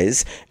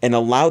recognize and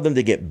allow them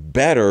to get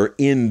better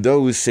in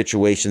those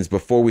situations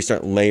before we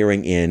start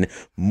layering in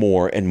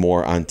more and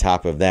more on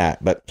top of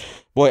that. But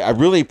boy, I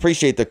really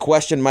appreciate the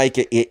question, Mike.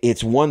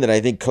 It's one that I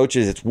think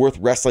coaches, it's worth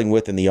wrestling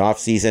with in the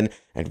offseason.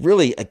 And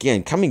really,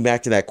 again, coming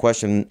back to that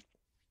question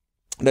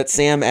that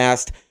Sam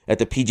asked at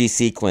the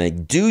PGC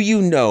clinic, do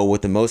you know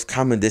what the most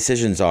common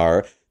decisions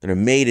are that are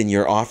made in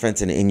your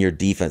offense and in your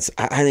defense?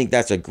 I think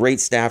that's a great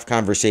staff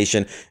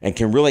conversation and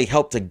can really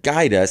help to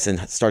guide us and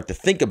start to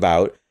think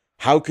about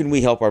how can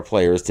we help our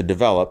players to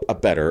develop a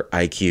better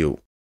IQ.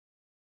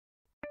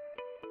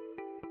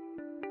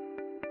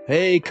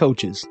 Hey,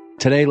 coaches.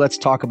 Today, let's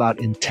talk about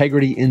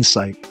Integrity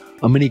Insight,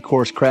 a mini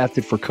course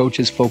crafted for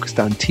coaches focused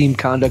on team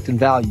conduct and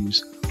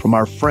values from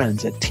our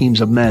friends at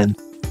Teams of Men.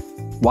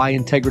 Why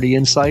Integrity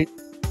Insight?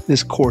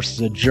 This course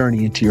is a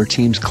journey into your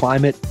team's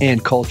climate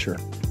and culture.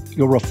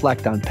 You'll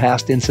reflect on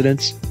past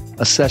incidents,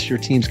 assess your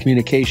team's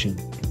communication,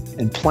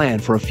 and plan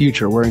for a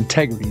future where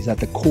integrity is at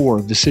the core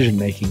of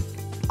decision-making,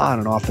 on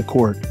and off the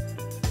court.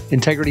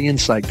 Integrity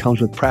Insight comes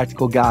with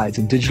practical guides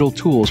and digital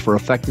tools for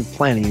effective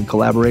planning and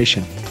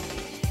collaboration.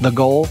 The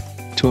goal?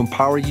 To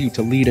empower you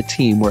to lead a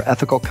team where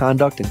ethical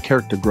conduct and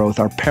character growth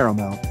are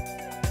paramount.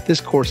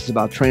 This course is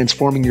about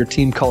transforming your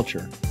team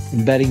culture,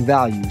 embedding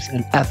values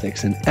and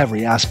ethics in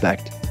every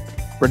aspect.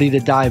 Ready to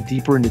dive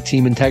deeper into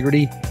team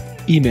integrity?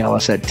 Email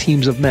us at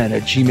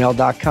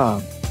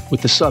teamsofmen@gmail.com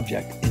with the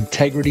subject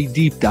Integrity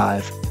Deep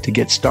Dive to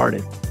get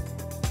started.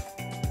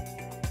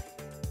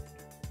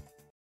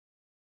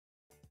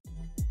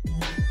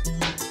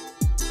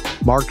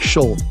 Mark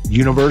Schult,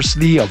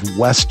 University of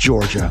West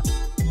Georgia.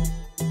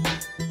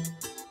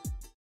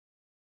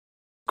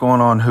 Going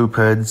on,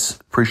 Hoopheads?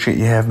 Appreciate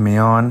you having me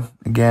on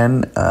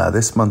again.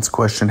 This month's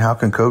question, how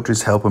can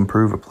coaches help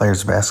improve a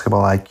player's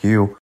basketball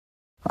IQ?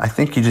 I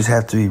think you just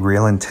have to be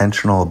real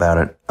intentional about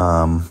it.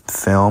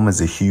 Film is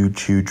a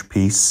huge, huge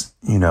piece.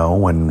 You know,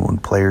 when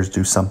players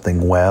do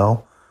something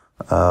well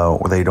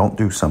or they don't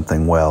do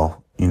something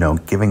well, you know,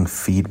 giving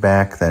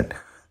feedback that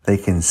they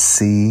can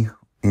see,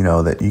 you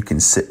know, that you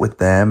can sit with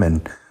them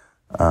and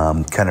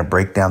kind of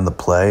break down the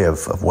play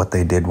of what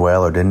they did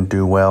well or didn't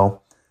do well.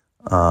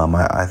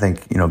 I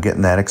think, you know,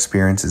 getting that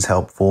experience is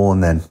helpful.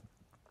 And then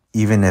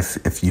even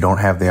if you don't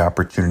have the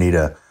opportunity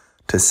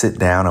to sit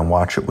down and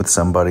watch it with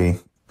somebody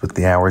with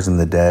the hours in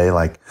the day,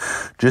 like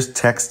just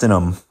texting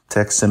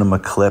them a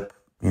clip,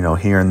 you know,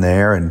 here and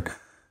there, and,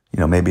 you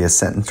know, maybe a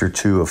sentence or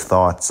two of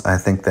thoughts. I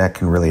think that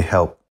can really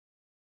help.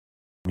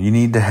 You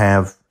need to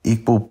have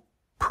equal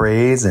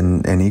praise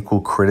and equal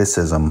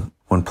criticism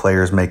when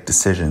players make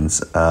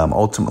decisions.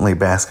 Ultimately,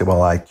 basketball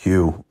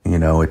IQ, you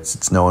know,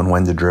 it's knowing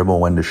when to dribble,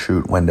 when to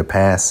shoot, when to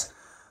pass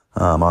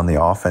on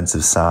the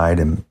offensive side,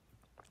 and,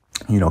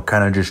 you know,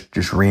 kind of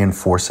just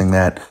reinforcing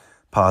that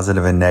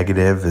positive and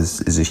negative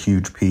is a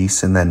huge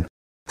piece. And then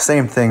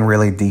same thing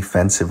really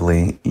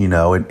defensively. You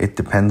know, it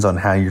depends on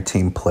how your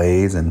team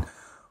plays and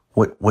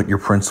what your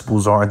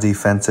principles are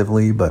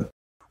defensively. But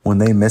when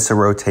they miss a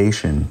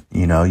rotation,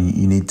 you know,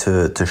 you need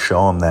to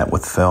show them that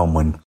with film.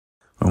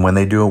 When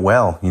they do it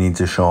well, you need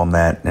to show them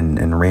that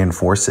and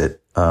reinforce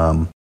it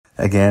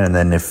again. And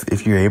then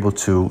if you're able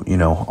to, you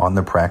know, on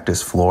the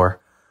practice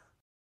floor,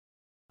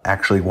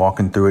 actually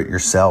walking through it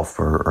yourself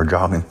or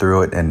jogging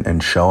through it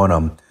and showing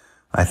them,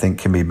 I think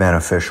can be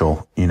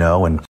beneficial, you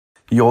know. And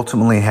you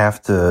ultimately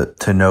have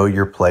to know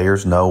your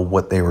players, know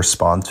what they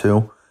respond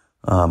to.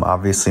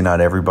 Obviously not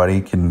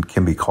everybody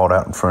can be called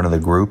out in front of the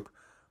group.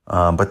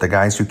 But the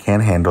guys who can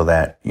handle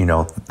that, you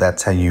know,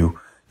 that's how you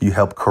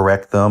help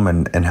correct them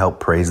and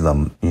help praise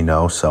them, you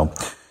know. So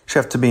you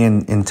have to be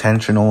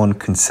intentional and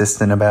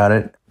consistent about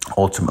it.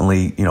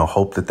 Ultimately, you know,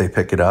 hope that they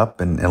pick it up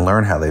and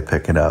learn how they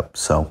pick it up.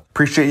 So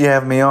appreciate you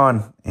having me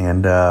on,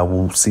 and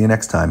we'll see you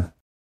next time.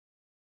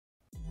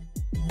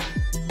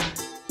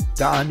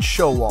 Don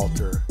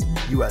Showalter,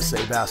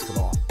 USA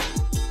Basketball.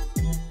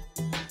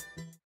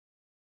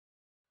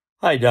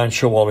 Hi, Don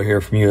Showalter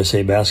here from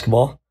USA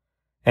Basketball.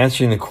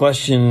 Answering the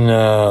question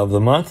of the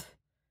month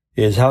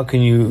is, how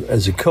can you,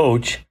 as a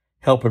coach,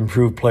 help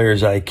improve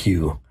players'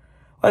 IQ?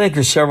 I think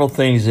there's several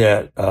things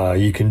that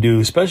you can do,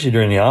 especially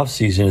during the off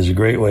season, is a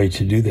great way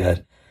to do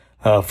that.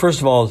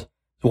 First of all, is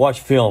to watch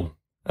film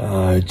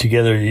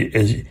together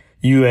as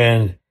you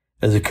and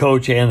as a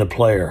coach and the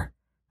player.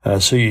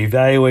 So you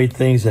evaluate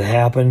things that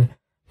happen,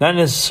 not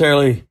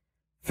necessarily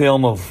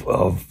film of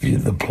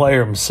the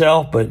player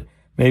himself, but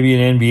maybe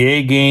an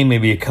NBA game,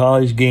 maybe a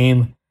college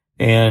game,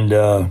 and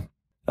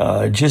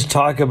just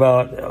talk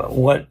about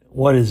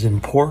what is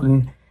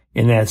important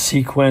in that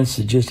sequence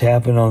that just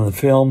happened on the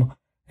film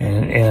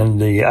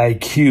and the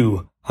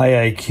IQ,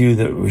 high IQ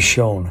that was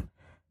shown.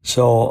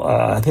 So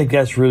I think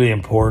that's really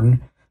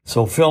important.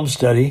 So film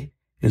study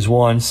is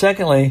one.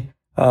 Secondly,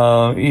 you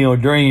know,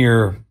 during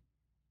your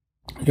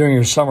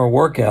summer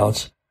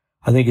workouts,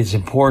 I think it's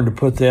important to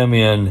put them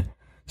in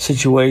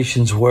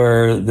situations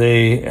where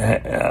they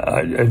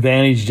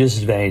advantage,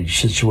 disadvantage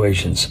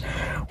situations,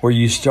 where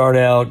you start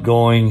out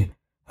going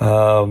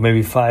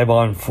maybe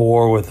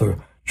 5-on-4 with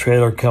a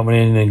trailer coming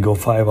in and go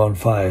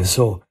 5-on-5.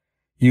 So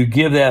you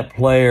give that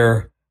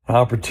player an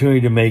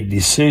opportunity to make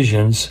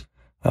decisions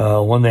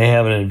when they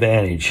have an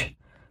advantage.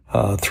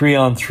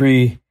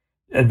 3-on-3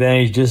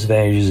 advantage,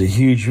 disadvantage is a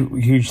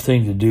huge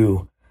thing to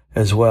do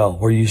as well,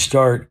 where you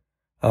start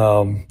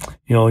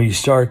you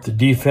start the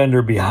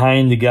defender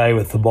behind the guy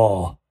with the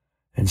ball.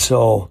 And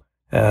so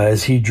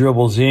as he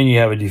dribbles in, you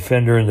have a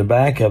defender in the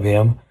back of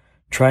him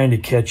trying to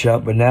catch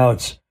up, but now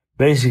it's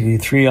basically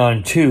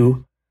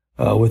 3-on-2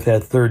 with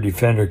that third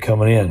defender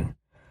coming in.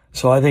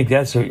 So I think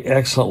that's an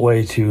excellent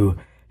way to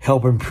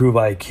help improve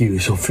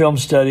IQ. So film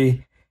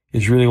study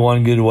is really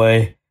one good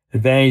way.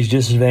 Advantage,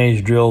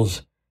 disadvantage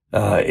drills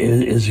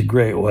is a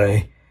great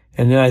way.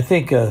 And then I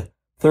think a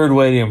third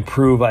way to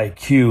improve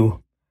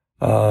IQ,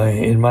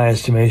 in my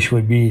estimation,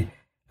 would be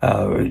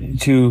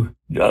to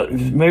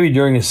maybe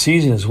during the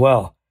season as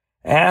well,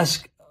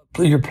 ask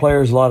your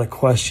players a lot of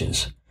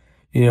questions.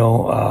 You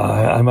know,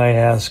 I might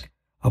ask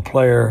a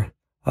player,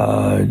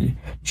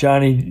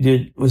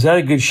 Johnny, was that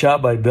a good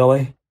shot by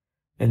Billy?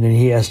 And then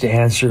he has to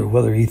answer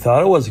whether he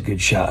thought it was a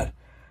good shot.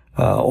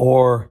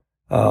 Or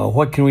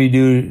what can we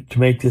do to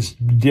make this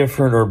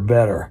different or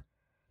better?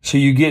 So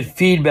you get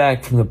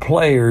feedback from the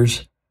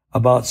players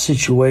about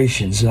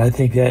situations, and I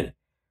think that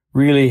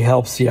really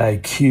helps the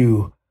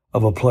IQ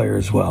of a player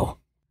as well.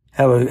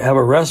 Have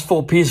a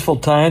restful, peaceful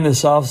time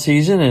this off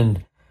season,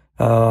 and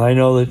I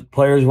know that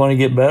players want to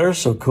get better,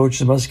 so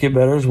coaches must get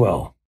better as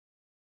well.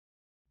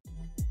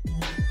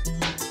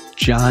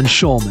 John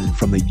Shulman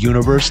from the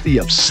University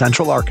of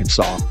Central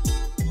Arkansas.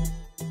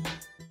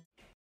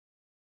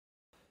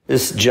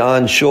 This is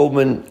John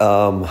Shulman.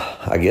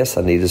 I guess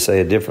I need to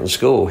say a different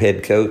school,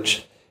 head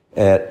coach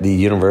at the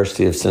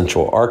University of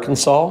Central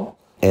Arkansas.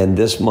 And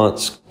this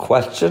month's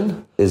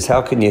question is,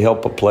 how can you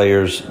help a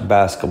player's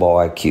basketball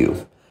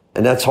IQ?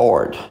 And that's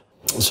hard.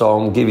 So I'm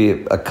going to give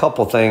you a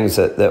couple things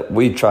that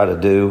we try to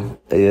do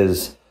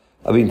is,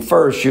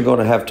 first, you're going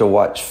to have to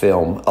watch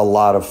film, a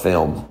lot of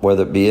film,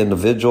 whether it be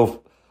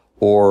individual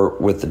or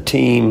with the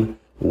team,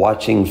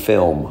 watching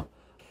film.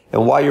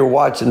 And while you're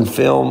watching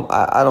film,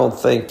 I don't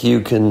think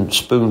you can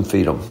spoon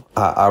feed them.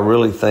 I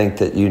really think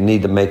that you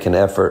need to make an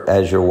effort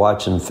as you're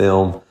watching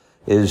film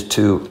is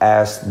to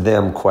ask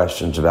them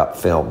questions about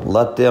film.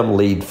 Let them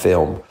lead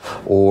film,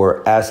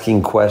 or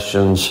asking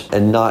questions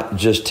and not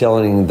just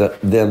telling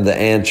them the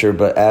answer,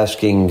 but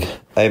asking,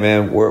 hey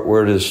man,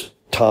 where does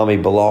Tommy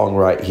belong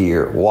right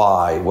here?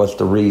 Why? What's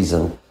the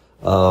reason?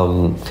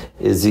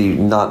 Is he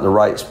not in the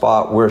right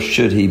spot? Where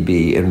should he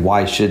be? And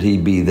why should he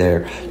be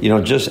there?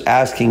 Just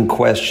asking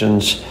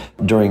questions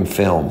during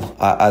film.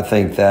 I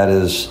think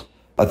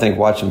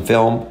watching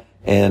film,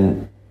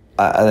 and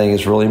I think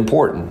it's really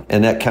important.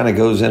 And that kind of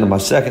goes into my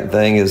second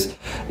thing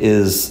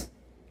is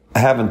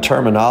having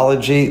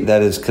terminology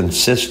that is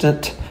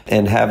consistent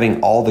and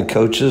having all the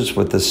coaches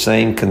with the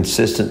same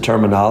consistent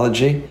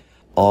terminology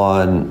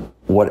on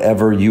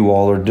whatever you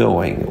all are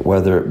doing,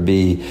 whether it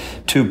be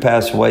 2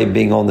 pass away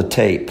being on the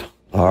tape,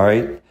 all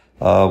right,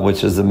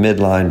 which is the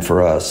midline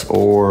for us,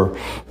 or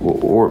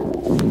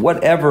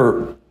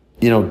whatever,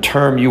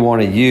 term you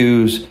want to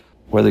use,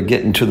 whether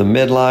getting to the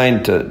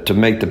midline to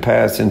make the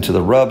pass into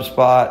the rub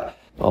spot,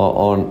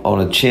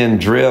 on a chin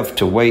drift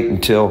to wait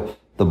until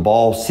the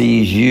ball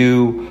sees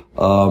you,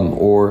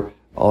 or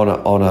on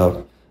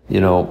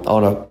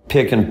a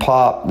pick and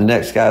pop, the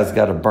next guy's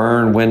got to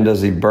burn. When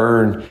does he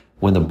burn?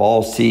 When the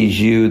ball sees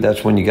you,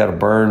 that's when you got to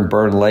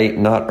burn late,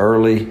 not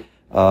early.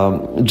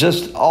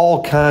 Just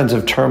all kinds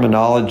of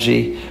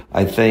terminology.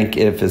 I think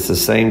if it's the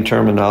same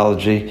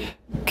terminology,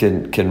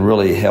 can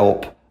really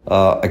help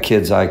a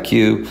kid's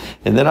IQ.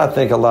 And then I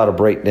think a lot of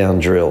breakdown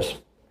drills,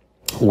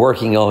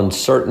 working on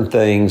certain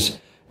things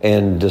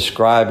and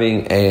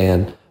describing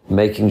and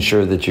making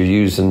sure that you're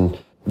using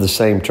the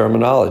same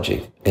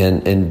terminology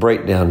and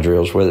breakdown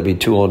drills, whether it be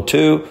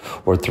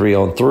 2-on-2 or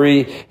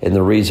 3-on-3, and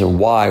the reason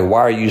why. Why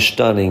are you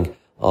stunning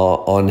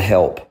on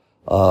help?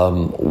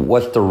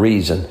 What's the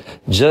reason?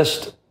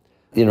 Just,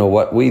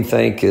 what we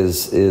think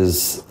is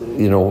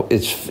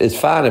it's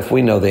fine if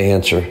we know the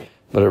answer,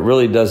 but it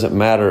really doesn't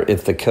matter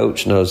if the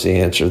coach knows the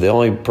answer. The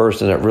only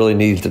person that really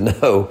needs to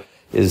know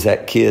is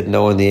that kid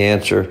knowing the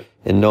answer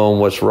and knowing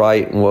what's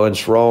right and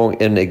what's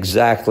wrong and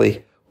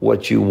exactly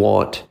what you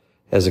want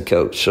as a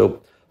coach.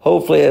 So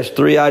hopefully that's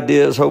 3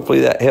 ideas.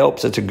 Hopefully that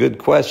helps. It's a good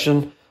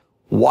question.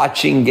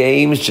 Watching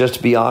games, just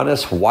to be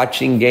honest,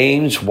 watching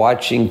games,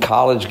 watching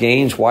college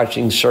games,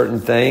 watching certain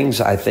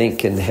things, I think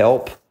can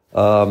help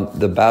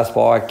the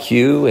basketball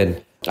IQ.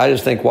 And I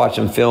just think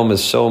watching film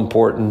is so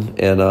important,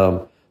 and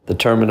the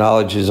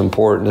terminology is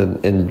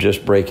important, and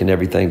just breaking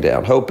everything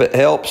down. Hope it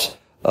helps.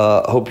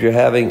 Hope you're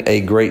having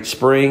a great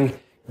spring,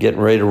 getting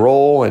ready to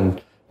roll,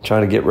 and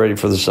trying to get ready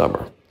for the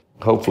summer.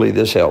 Hopefully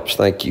this helps.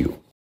 Thank you.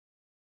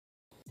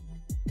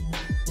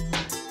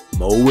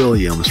 Mo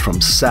Williams from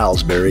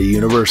Salisbury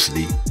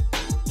University.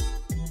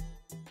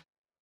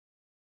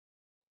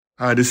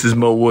 Hi, this is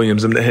Mo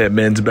Williams. I'm the head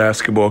men's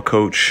basketball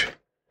coach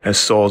at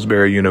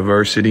Salisbury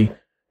University,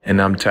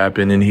 and I'm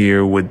tapping in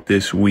here with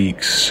this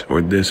month's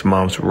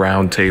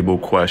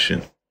roundtable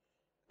question.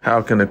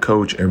 How can a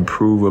coach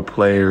improve a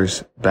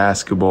player's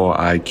basketball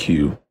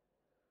IQ?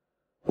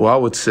 Well, I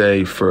would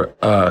say for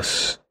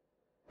us,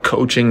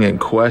 coaching in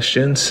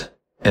questions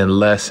and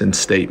less in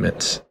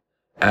statements.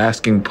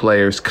 Asking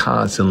players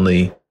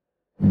constantly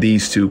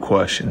these 2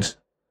 questions.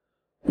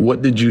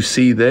 What did you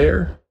see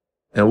there?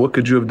 And what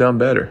could you have done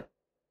better?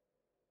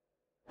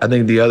 I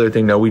think the other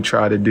thing that we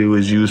try to do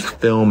is use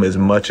film as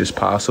much as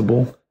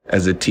possible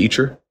as a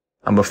teacher.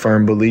 I'm a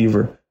firm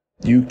believer.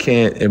 You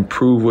can't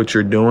improve what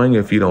you're doing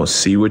if you don't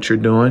see what you're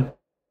doing.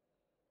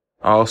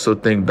 I also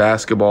think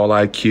basketball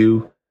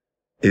IQ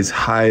is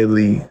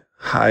highly,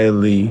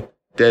 highly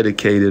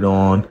dedicated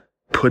on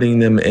putting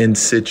them in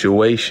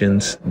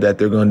situations that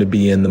they're going to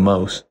be in the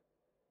most.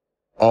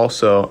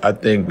 Also, I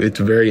think it's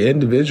very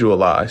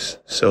individualized.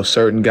 So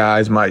certain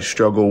guys might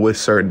struggle with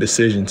certain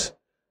decisions.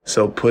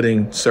 So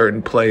putting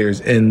certain players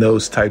in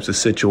those types of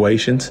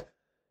situations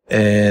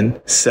and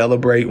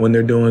celebrate when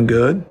they're doing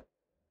good.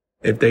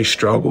 If they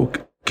struggle,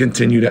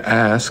 continue to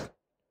ask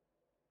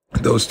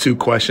those 2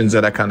 questions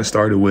that I kind of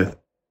started with.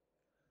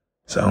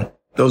 So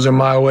those are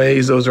my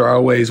ways. Those are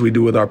our ways we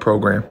do with our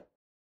program.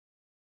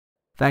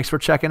 Thanks for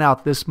checking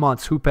out this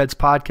month's Hoopheads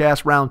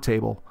Podcast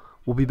Roundtable.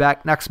 We'll be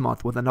back next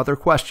month with another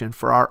question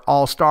for our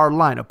all-star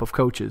lineup of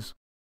coaches.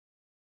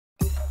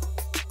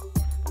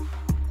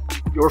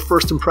 Your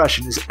first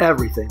impression is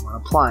everything when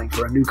applying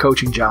for a new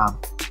coaching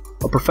job.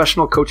 A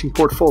professional coaching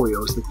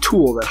portfolio is the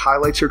tool that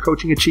highlights your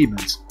coaching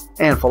achievements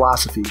and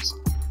philosophies,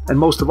 and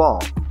most of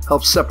all,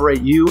 helps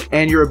separate you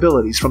and your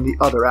abilities from the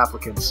other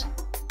applicants.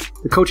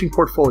 The Coaching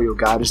Portfolio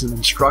Guide is an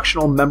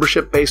instructional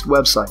membership-based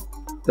website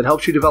that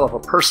helps you develop a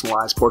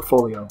personalized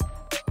portfolio.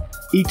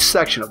 Each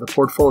section of the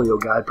Portfolio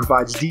Guide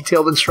provides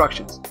detailed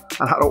instructions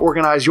on how to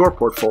organize your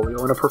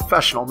portfolio in a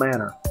professional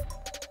manner.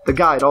 The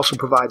guide also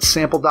provides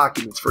sample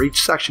documents for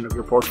each section of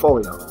your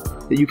portfolio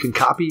that you can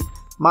copy,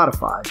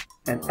 modify,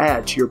 and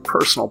add to your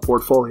personal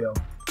portfolio.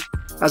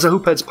 As a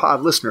Hoopheads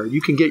Pod listener,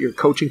 you can get your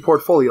coaching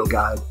portfolio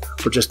guide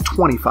for just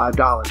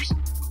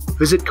 $25.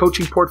 Visit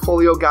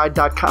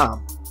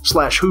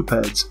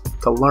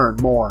coachingportfolioguide.com/hoopheads to learn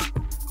more.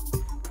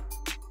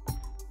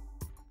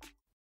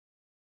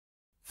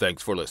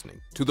 Thanks for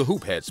listening to the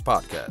Hoopheads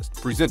Podcast,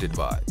 presented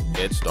by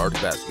Head Start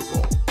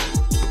Basketball.